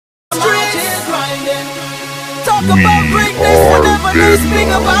talk about greatness whenever they speak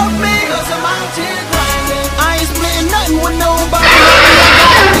about me. Cause I'm out here grinding. I ain't splitting nothing with nobody.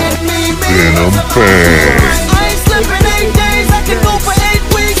 Venom fan. I ain't slipping 8 days. I can go for 8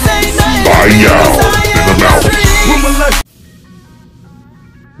 weeks. Ain't nothing. Venom out.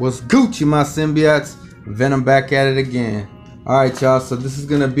 What's Gucci, my symbiotes? Venom back at it again. Alright, y'all, so this is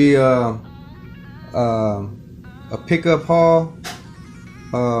gonna be a pickup haul,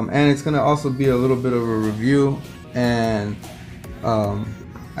 and it's gonna also be a little bit of a review. And I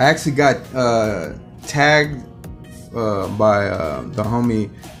actually got tagged by the homie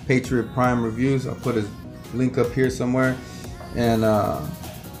Patriot Prime Reviews. I'll put his link up here somewhere. And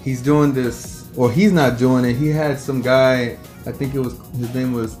he's doing this, or he's not doing it. He had some guy, I think his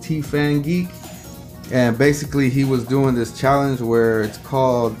name was T-Fan Geek, and basically he was doing this challenge where it's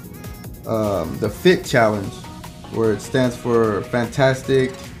called the F.I.T.T challenge, where it stands for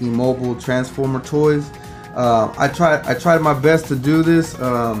Fantastic Immobile Transformer Toys. I tried my best to do this.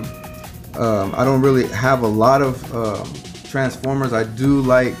 I don't really have a lot of Transformers. I do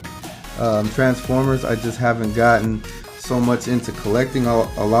like Transformers. I just haven't gotten so much into collecting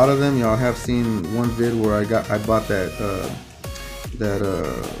a lot of them. Y'all have seen one vid where I bought that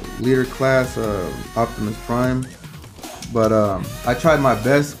leader class Optimus Prime. But I tried my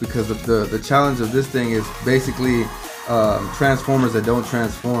best because the challenge of this thing is basically Transformers that don't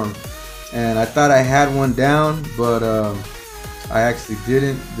transform. And I thought I had one down, but I actually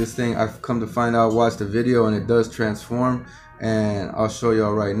didn't. This thing, I've come to find out, watched the video, and it does transform. And I'll show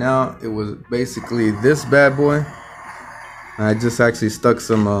y'all right now. It was basically this bad boy. I just actually stuck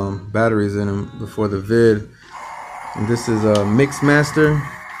some batteries in him before the vid. And this is a Mixmaster.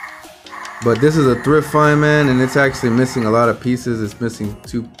 But this is a thrift find, man, and it's actually missing a lot of pieces. It's missing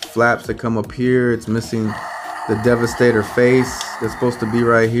 2 flaps that come up here. It's missing the Devastator face that's supposed to be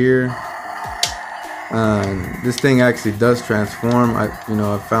right here. This thing actually does transform. I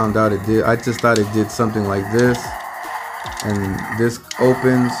found out it did. I just thought it did something like this, and this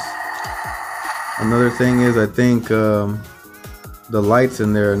opens. Another thing is, I think the lights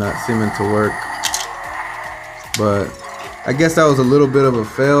in there are not seeming to work. But I guess that was a little bit of a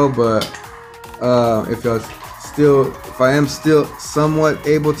fail. But if I am still somewhat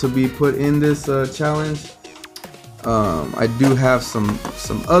able to be put in this challenge, I do have some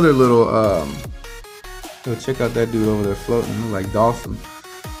other little yo, check out that dude over there floating, like Dawson.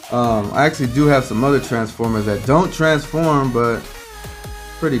 I actually do have some other Transformers that don't transform, but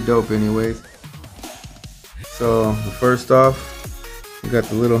pretty dope anyways. So first off, we got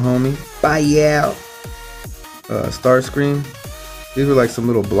the little homie Starscream. These are like some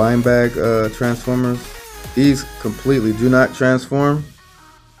little blind bag Transformers. These completely do not transform.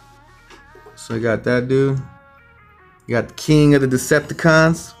 So you got that dude. You got the king of the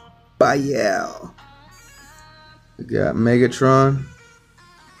Decepticons, Bayal. We got Megatron.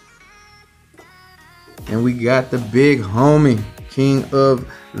 And we got the big homie, king of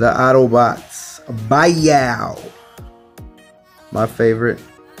the Autobots, Bayal. My favorite,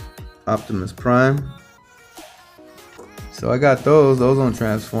 Optimus Prime. So I got those don't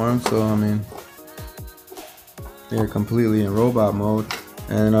transform, so I mean, they're completely in robot mode.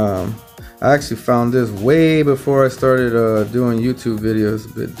 And I actually found this way before I started doing YouTube videos,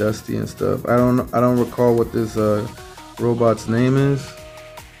 a bit dusty and stuff. I don't recall what this robot's name is.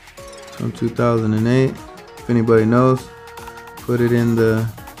 It's from 2008. If anybody knows, put it in the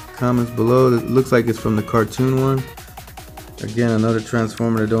comments below. It looks like it's from the cartoon one. Again, another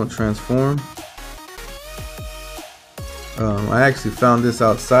Transformer that don't transform. I actually found this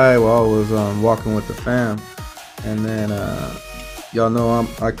outside while I was walking with the fam, and then y'all know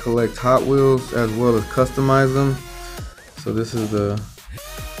I collect Hot Wheels as well as customize them. So this is the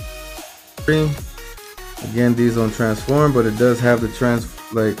screen. Again, these don't transform, but it does have the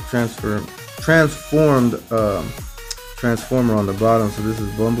transformed transformer on the bottom. So this is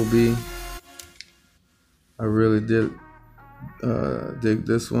Bumblebee. I really did dig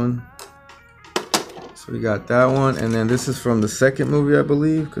this one. So we got that one, and then this is from the second movie, I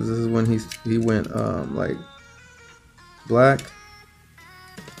believe, because this is when he went like black.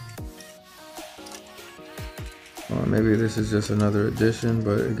 Maybe this is just another edition,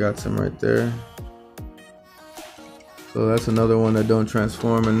 but it got some right there. So that's another one that don't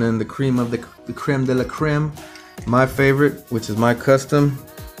transform. And then the cream of the creme de la creme, my favorite, which is my custom.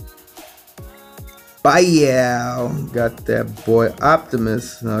 Bye. Got that boy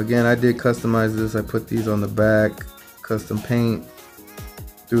Optimus. Now again, I did customize this. I put these on the back, custom paint,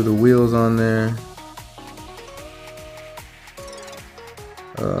 threw the wheels on there.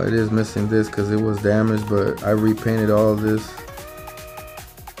 It is missing this because it was damaged, but I repainted all of this.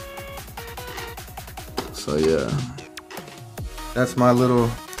 So yeah, that's my little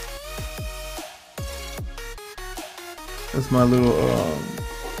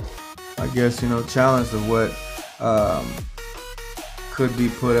I guess, you know, challenge of what could be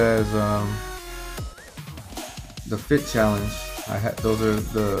put as the fit challenge. Those are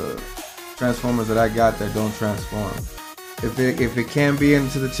the transformers that I got that don't transform. If it can be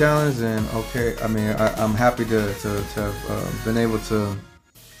into the challenge, then okay. I mean, I'm happy to have been able to,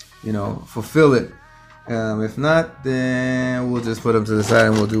 you know, fulfill it. If not, then we'll just put them to the side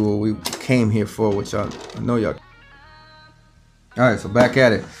and we'll do what we came here for, which I know y'all. All right, so back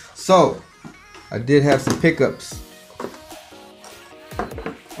at it. So I did have some pickups.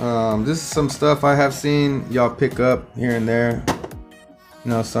 This is some stuff I have seen y'all pick up here and there.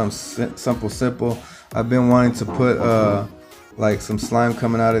 You know, some simple. I've been wanting to put like some slime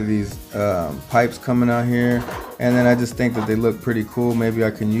coming out of these pipes coming out here, and then I just think that they look pretty cool. Maybe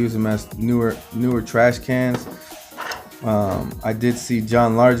I can use them as newer trash cans. I did see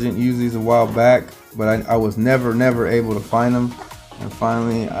John Largent use these a while back, but I was never able to find them, and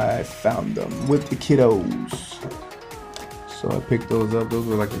finally I found them with the kiddos. So I picked those up. Those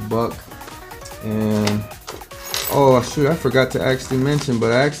were like $1. And oh shoot, I forgot to actually mention,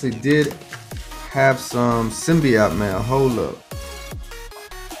 but I actually did have some symbiote mail. Hold up.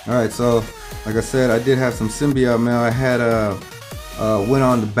 Alright, so like I said, I did have some symbiote mail. I had went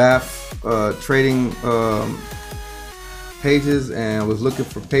on the BAF trading pages and was looking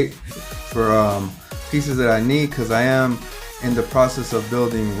for pieces that I need, because I am in the process of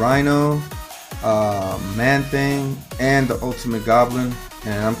building Rhino, Man-Thing, and the Ultimate Goblin,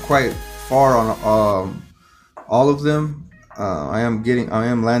 and I'm quite far on all of them. I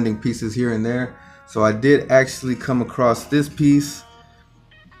am landing pieces here and there. So I did actually come across this piece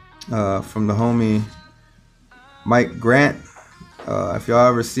from the homie Mike Grant. If y'all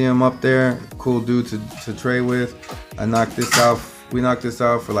ever see him up there, cool dude to trade with. I knocked this out. We knocked this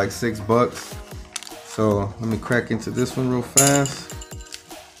out for like $6. So let me crack into this one real fast.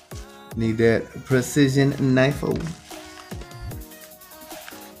 Need that precision knife.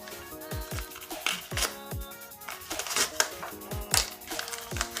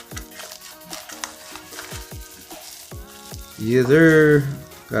 Yes sir,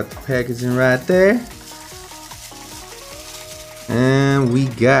 got the packaging right there, and we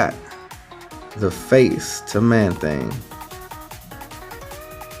got the face to Man-Thing.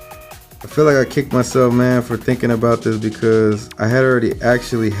 I feel like I kicked myself, man, for thinking about this, because I had already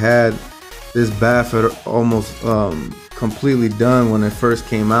actually had this bath almost completely done when it first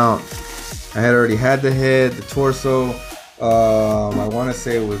came out. I had already had the head, the torso, I want to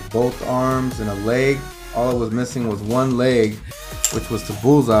say it was both arms and a leg. All it was missing was one leg, which was to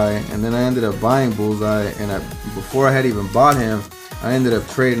Bullseye, and then I ended up buying Bullseye, and before I had even bought him, I ended up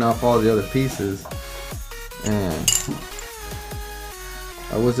trading off all the other pieces. And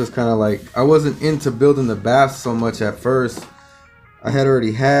I was just kind of like, I wasn't into building the baths so much at first. I had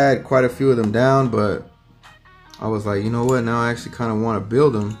already had quite a few of them down, but I was like, you know what, now I actually kind of want to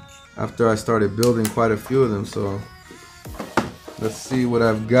build them after I started building quite a few of them. So let's see what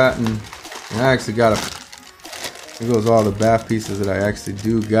I've gotten. And I actually got here goes all the bath pieces that I actually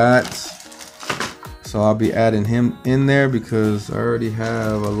do got. So I'll be adding him in there because I already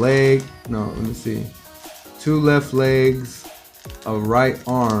have a leg. No, let me see. 2 left legs, a right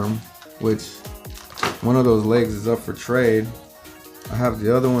arm, which one of those legs is up for trade. I have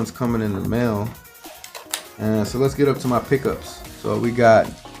the other ones coming in the mail. And so let's get up to my pickups. So we got,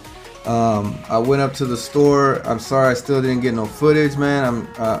 I went up to the store. I'm sorry I still didn't get no footage, man.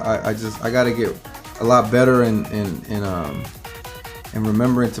 I gotta get a lot better in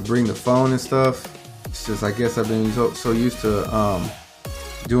remembering to bring the phone and stuff. It's just, I guess I've been so used to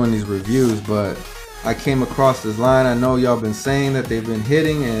doing these reviews, but I came across this line. I know y'all been saying that they've been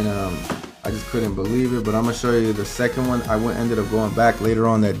hitting, and I just couldn't believe it. But I'm gonna show you the second one. I ended up going back later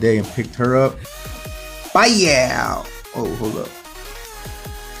on that day and picked her up. Bye, yeah. Oh, hold up.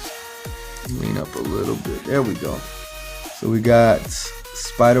 Lean up a little bit. There we go. So we got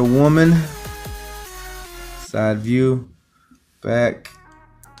Spider Woman. Side view. Back.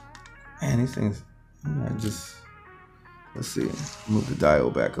 Man, these things. Let's see. Move the dial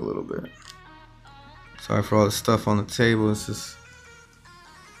back a little bit. Sorry for all the stuff on the table. It's just.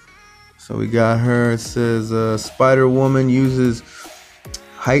 So we got her. It says Spider Woman uses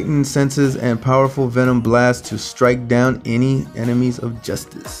heightened senses and powerful venom blast to strike down any enemies of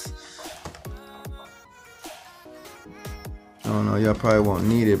justice. I don't know, y'all probably won't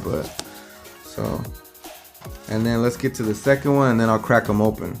need it, but so. And then let's get to the second one, and then I'll crack them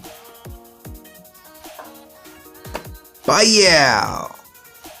open. Bye, yeah.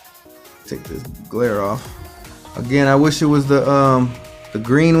 take this glare off. Again, I wish it was the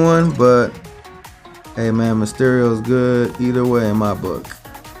green one, but hey man, Mysterio is good either way in my book.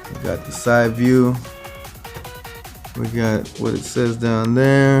 We got the side view. We got what it says down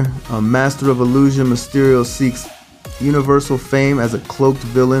there. A master of illusion, Mysterio seeks universal fame as a cloaked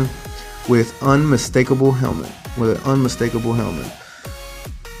villain with unmistakable helmet. With an unmistakable helmet.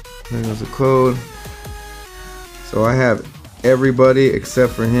 There goes the code. So I have everybody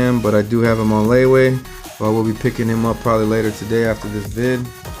except for him, but I do have him on layaway. So I will be picking him up probably later today after this vid.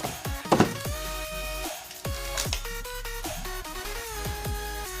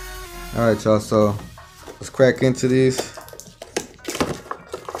 Alright y'all, so let's crack into these.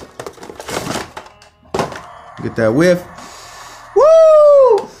 Get that whiff.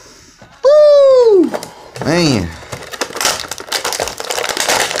 Woo! Woo! Man.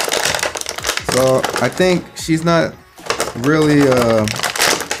 So I think she's not really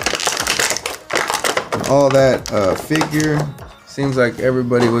all that figure. Seems like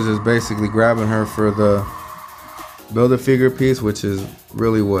everybody was just basically grabbing her for the Build-A-Figure piece, which is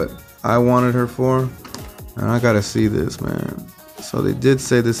really what I wanted her for. And I gotta see this, man. So they did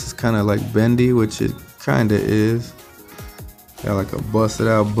say this is kind of like bendy, which it kind of is. Got like a busted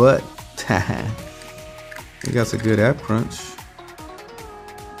out butt. He got a good ab crunch.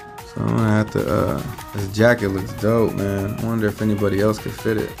 So I'm gonna have to, this jacket looks dope, man. I wonder if anybody else could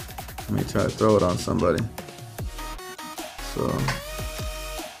fit it. Let me try to throw it on somebody. So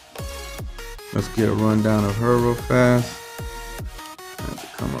let's get a rundown of her real fast. I have to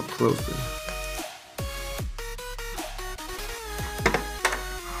come up closer.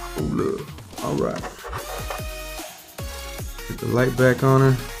 Oh look, all right. Get the light back on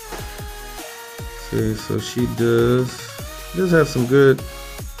her. Okay, so she does have some good.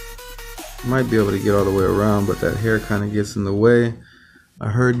 Might be able to get all the way around, but that hair kind of gets in the way. I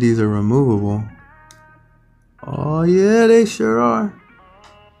heard these are removable. Oh yeah, they sure are.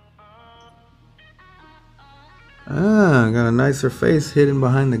 Ah, got a nicer face hidden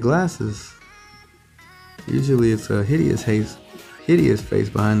behind the glasses. Usually it's a hideous face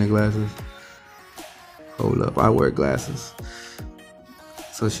behind the glasses. Hold up, I wear glasses.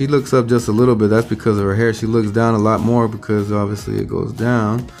 So she looks up just a little bit. That's because of her hair. She looks down a lot more because obviously it goes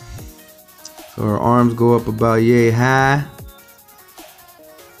down. So her arms go up about yay high.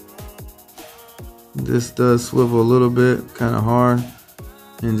 This does swivel a little bit, kind of hard.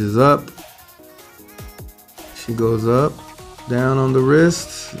 Hinges up. She goes up, down on the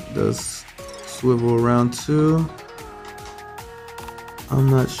wrist. Does swivel around too. I'm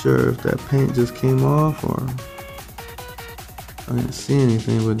not sure if that paint just came off or I didn't see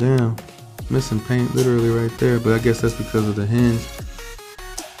anything, but damn, missing paint literally right there. But I guess that's because of the hinge.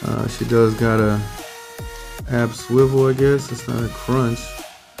 She does got a ab swivel, I guess. It's not a crunch.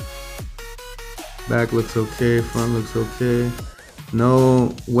 Back looks okay, front looks okay.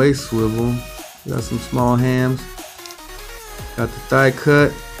 No waist swivel. Got some small hams. Got the thigh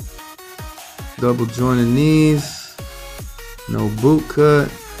cut. Double jointed knees. No boot cut.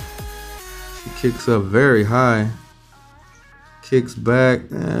 She kicks up very high. Kicks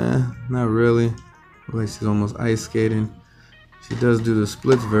back, not really. Looks like she's almost ice skating. She does do the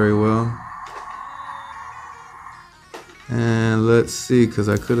splits very well. And let's see, because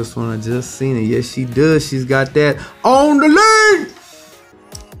I could have sworn I just seen it. Yes, she does. She's got that on the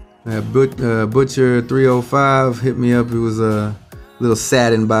lead. Butcher 305 hit me up. He was a little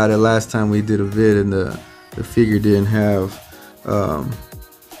saddened by it last time we did a vid, and the figure didn't have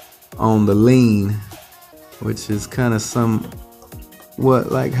on the lean, which is kind of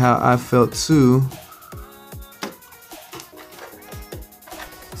somewhat like how I felt too.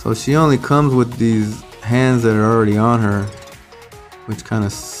 So she only comes with these hands that are already on her, which kind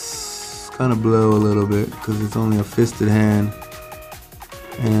of blow a little bit because it's only a fisted hand,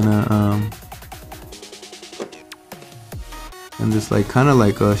 and just like kind of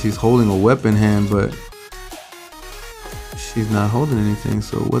like she's holding a weapon hand, but she's not holding anything.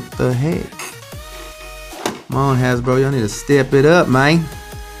 So what the heck? Come on, Hasbro, y'all need to step it up, man.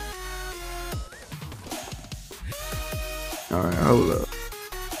 All right, hold up.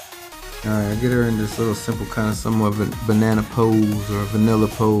 Alright, I get her in this little simple kind of somewhat banana pose or vanilla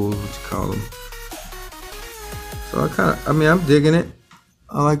pose, what you call them. So I'm digging it.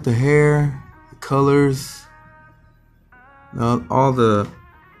 I like the hair, the colors. Now, all the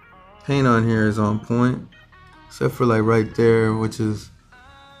paint on here is on point, except for like right there, which is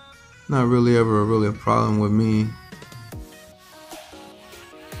not really ever really a problem with me.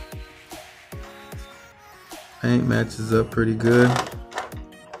 Paint matches up pretty good.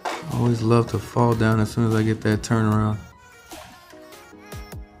 I always love to fall down as soon as I get that turnaround.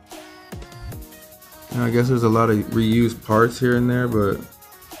 You know, I guess there's a lot of reused parts here and there, but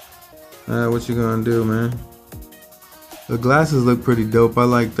what you gonna do, man? The glasses look pretty dope. I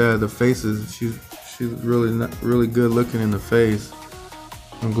like that. The faces, she's really good looking in the face.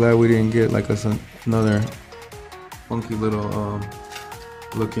 I'm glad we didn't get like another funky little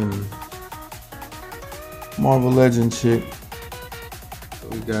looking Marvel Legend chick. So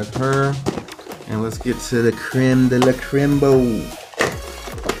we got her, and let's get to the creme de la crembo.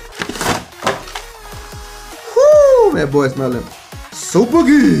 Whoo, that boy smelling super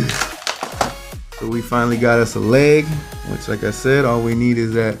good. So we finally got us a leg, which, like I said, all we need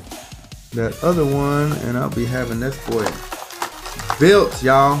is that other one, and I'll be having this boy built,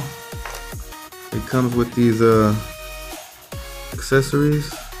 y'all. It comes with these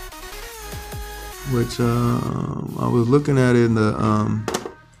accessories, which I was looking at in the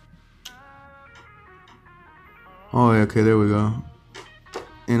oh yeah, okay, there we go.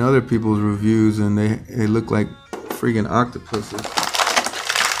 In other people's reviews, and they look like freaking octopuses.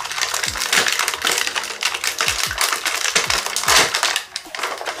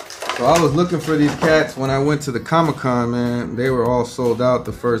 So I was looking for these cats when I went to the Comic-Con, man. They were all sold out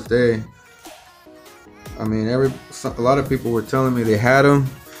the first day. I mean, a lot of people were telling me they had them,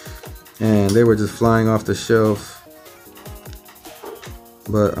 and they were just flying off the shelf.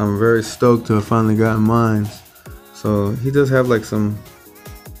 But I'm very stoked to have finally gotten mine. So he does have like a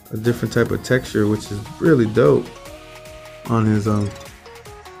different type of texture, which is really dope on his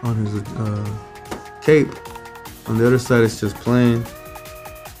cape. On the other side, it's just plain.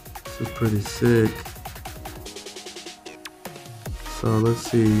 This is pretty sick. So let's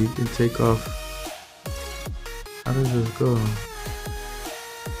see, you can take off. How does this go?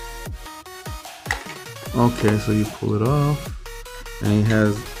 Okay, so you pull it off, and he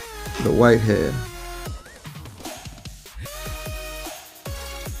has the white head.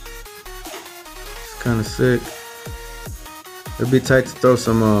 It's kind of sick. It'd be tight to throw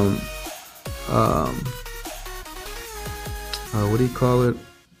some what do you call it?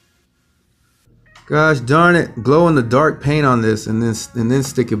 Gosh darn it! Glow in the dark paint on this, and then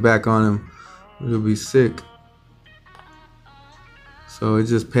stick it back on him. It'll be sick. So it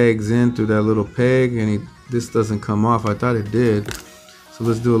just pegs in through that little peg, and this doesn't come off. I thought it did. So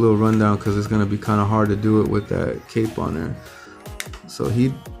let's do a little rundown, because it's gonna be kind of hard to do it with that cape on there. So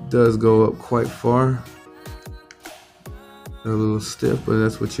he does go up quite far. A little stiff, but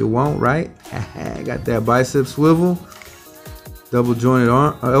that's what you want, right? Got that bicep swivel, double jointed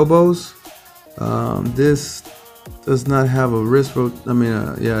elbows. This does not have a wrist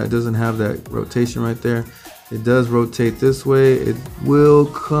yeah, it doesn't have that rotation right there. It does rotate this way. It will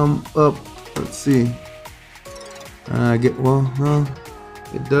come up. Let's see. No,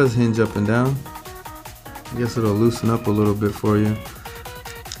 it does hinge up and down. I guess it'll loosen up a little bit for you.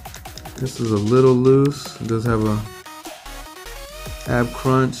 This is a little loose. It does have a ab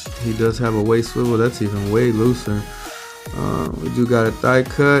crunch. He does have a waist swivel. That's even way looser. We do got a thigh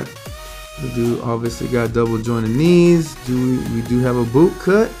cut. We do obviously got double jointed knees. We do have a boot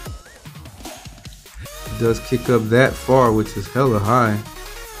cut. It does kick up that far, which is hella high.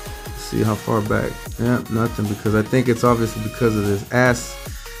 Let's see how far back. Yeah, nothing, because I think it's obviously because of this ass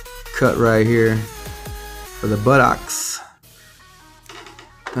cut right here for the buttocks.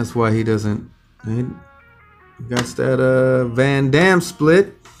 That's why he doesn't. He got that Van Damme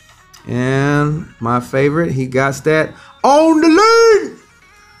split, and my favorite, he got that on the lead.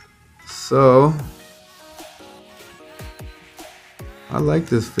 So I like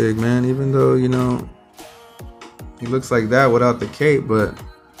this fig, man, even though, you know, he looks like that without the cape, but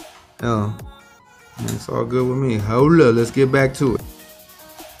hell, man, it's all good with me. Hold up, let's get back to it.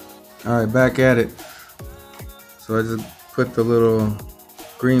 All right, back at it. So I just put the little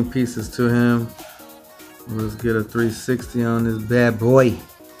green pieces to him. Let's get a 360 on this bad boy.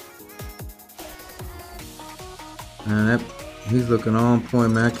 And he's looking on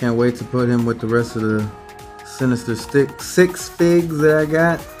point, man. I can't wait to put him with the rest of the Sinister 6 figs that I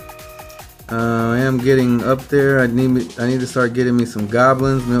got. I am getting up there. I need to start getting me some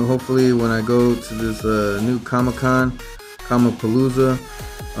goblins. Hopefully when I go to this new Comic-Con, Comic-Palooza,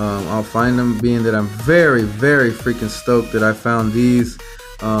 I'll find them, being that I'm very, very freaking stoked that I found these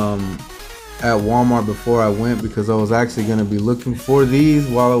at Walmart before I went, because I was actually going to be looking for these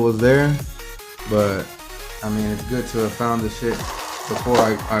while I was there. But I mean, it's good to have found this shit before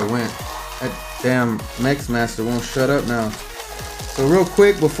I went. That damn Mex Master won't shut up now. So real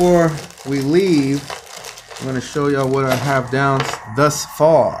quick before we leave, I'm going to show y'all what I have down thus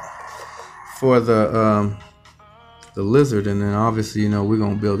far for the lizard, and then obviously, you know, we're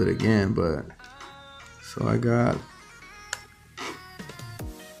going to build it again. But so I got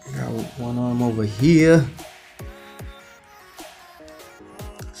Got one arm over here.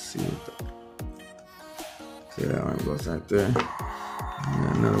 Let's see what see that arm goes right there.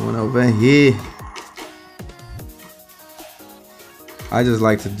 And another one over here. I just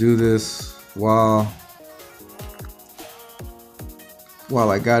like to do this while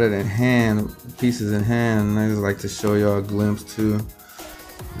I got it in hand, pieces in hand, and I just like to show y'all a glimpse too.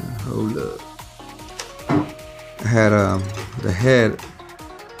 Hold up. I had the head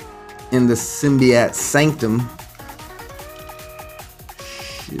in the Symbiote Sanctum.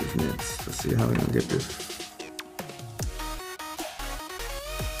 Let's see how we're gonna get this.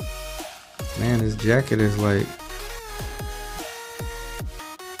 Man, this jacket is like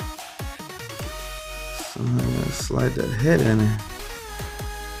somehow I'm gonna slide that head in there.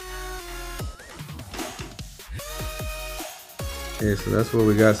 Okay, so that's what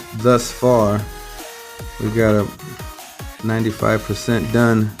we got thus far. We got a 95%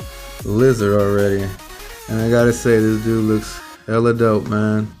 done lizard already. And I gotta say, this dude looks hella dope,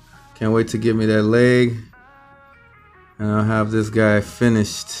 man. Can't wait to get me that leg. And I'll have this guy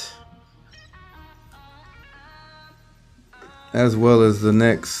finished. As well as the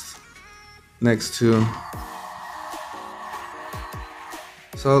next two.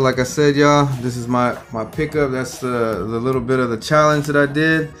 So like I said, y'all, this is my pickup. That's the little bit of the challenge that I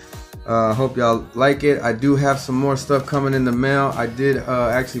did. Hope y'all like it. I do have some more stuff coming in the mail. I did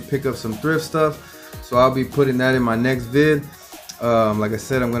actually pick up some thrift stuff, so I'll be putting that in my next vid. Like I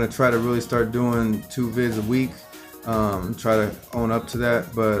said, I'm gonna try to really start doing 2 vids a week. Try to own up to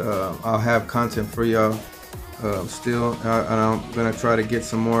that, but I'll have content for y'all still, and I'm gonna try to get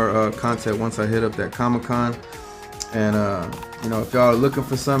some more content once I hit up that Comic-Con. And you know, if y'all are looking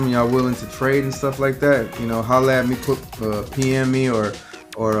for something, y'all willing to trade and stuff like that, you know, holla at me, PM me, or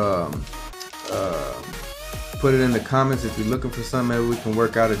put it in the comments if you're looking for something. Maybe we can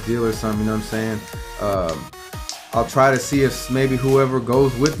work out a deal or something, you know what I'm saying? I'll try to see if maybe whoever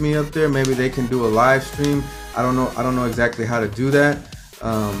goes with me up there, maybe they can do a live stream. I don't know exactly how to do that,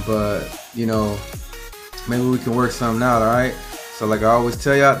 but you know, maybe we can work something out. All right, so like I always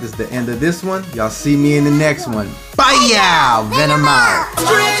tell y'all, this is the end of this one. Y'all see me in the next one. Bye y'all. Venom out.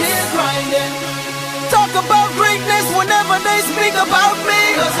 Talk about greatness whenever they speak about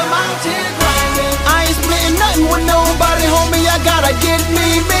me, 'cause I'm out here grinding. I ain't splitting nothing with nobody, homie. I gotta get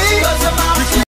me.